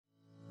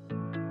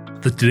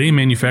The Today in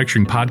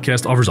Manufacturing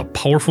podcast offers a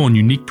powerful and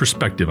unique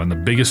perspective on the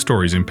biggest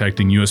stories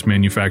impacting U.S.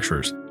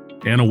 manufacturers.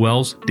 Anna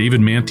Wells,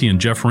 David Mantey,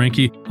 and Jeff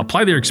Ranke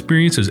apply their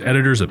experience as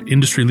editors of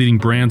industry-leading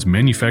brands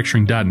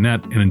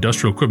Manufacturing.net and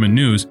Industrial Equipment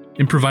News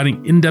in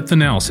providing in-depth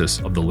analysis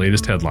of the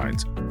latest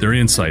headlines. Their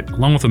insight,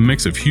 along with a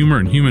mix of humor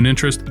and human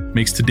interest,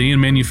 makes Today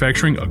in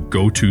Manufacturing a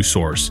go-to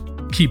source.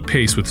 Keep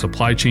pace with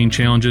supply chain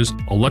challenges,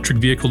 electric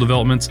vehicle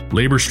developments,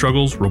 labor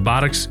struggles,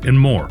 robotics, and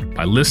more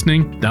by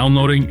listening,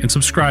 downloading, and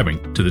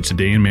subscribing to the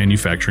Today in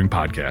Manufacturing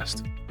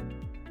podcast.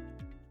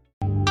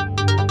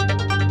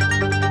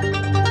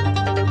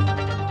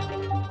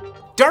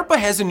 DARPA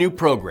has a new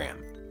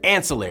program,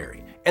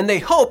 Ancillary, and they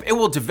hope it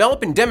will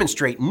develop and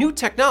demonstrate new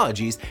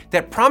technologies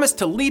that promise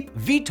to leap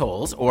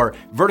VTOLs, or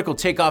vertical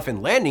takeoff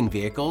and landing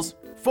vehicles,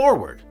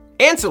 forward.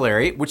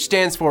 Ancillary, which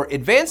stands for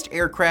Advanced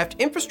Aircraft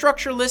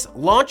Infrastructureless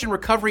Launch and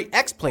Recovery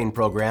X-Plane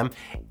Program,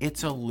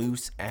 it's a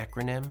loose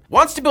acronym,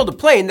 wants to build a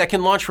plane that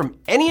can launch from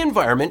any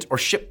environment or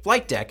ship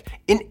flight deck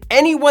in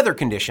any weather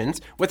conditions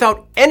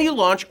without any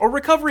launch or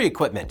recovery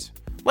equipment,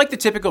 like the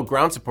typical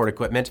ground support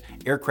equipment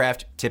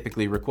aircraft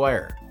typically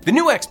require. The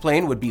new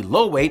X-Plane would be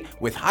low weight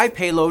with high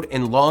payload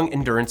and long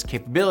endurance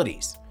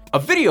capabilities. A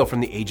video from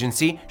the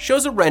agency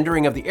shows a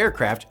rendering of the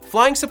aircraft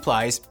flying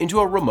supplies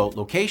into a remote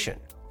location.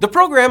 The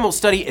program will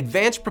study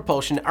advanced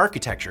propulsion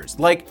architectures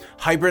like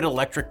hybrid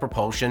electric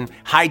propulsion,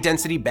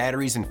 high-density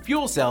batteries and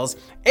fuel cells,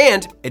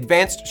 and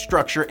advanced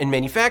structure and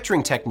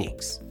manufacturing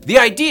techniques. The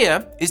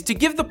idea is to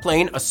give the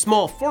plane a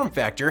small form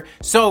factor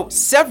so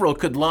several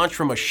could launch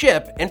from a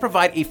ship and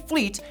provide a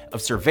fleet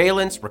of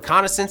surveillance,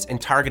 reconnaissance, and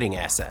targeting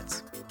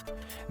assets.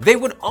 They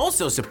would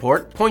also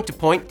support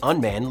point-to-point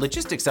unmanned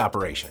logistics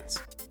operations.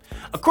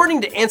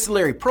 According to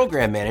Ancillary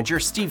Program Manager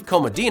Steve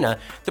Comodina,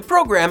 the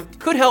program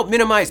could help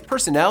minimize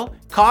personnel,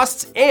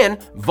 costs,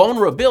 and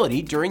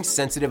vulnerability during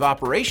sensitive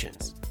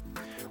operations.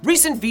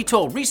 Recent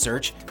VTOL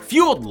research,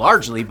 fueled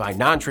largely by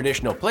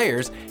non-traditional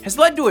players, has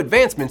led to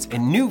advancements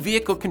in new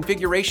vehicle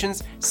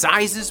configurations,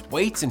 sizes,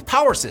 weights, and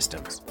power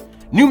systems.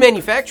 New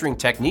manufacturing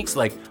techniques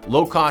like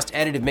low-cost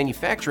additive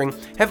manufacturing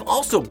have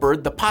also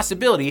birthed the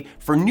possibility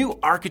for new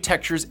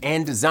architectures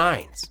and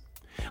designs.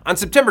 On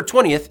September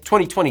 20th,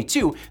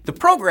 2022, the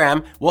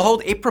program will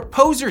hold a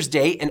Proposers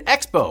Day and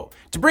Expo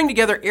to bring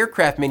together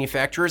aircraft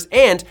manufacturers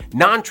and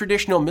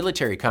non-traditional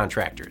military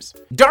contractors.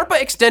 DARPA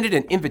extended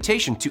an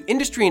invitation to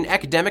industry and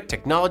academic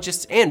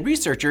technologists and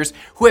researchers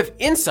who have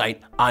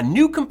insight on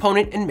new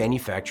component and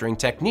manufacturing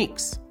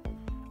techniques.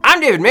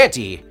 I'm David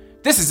Mantey.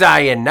 This is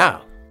IN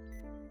Now.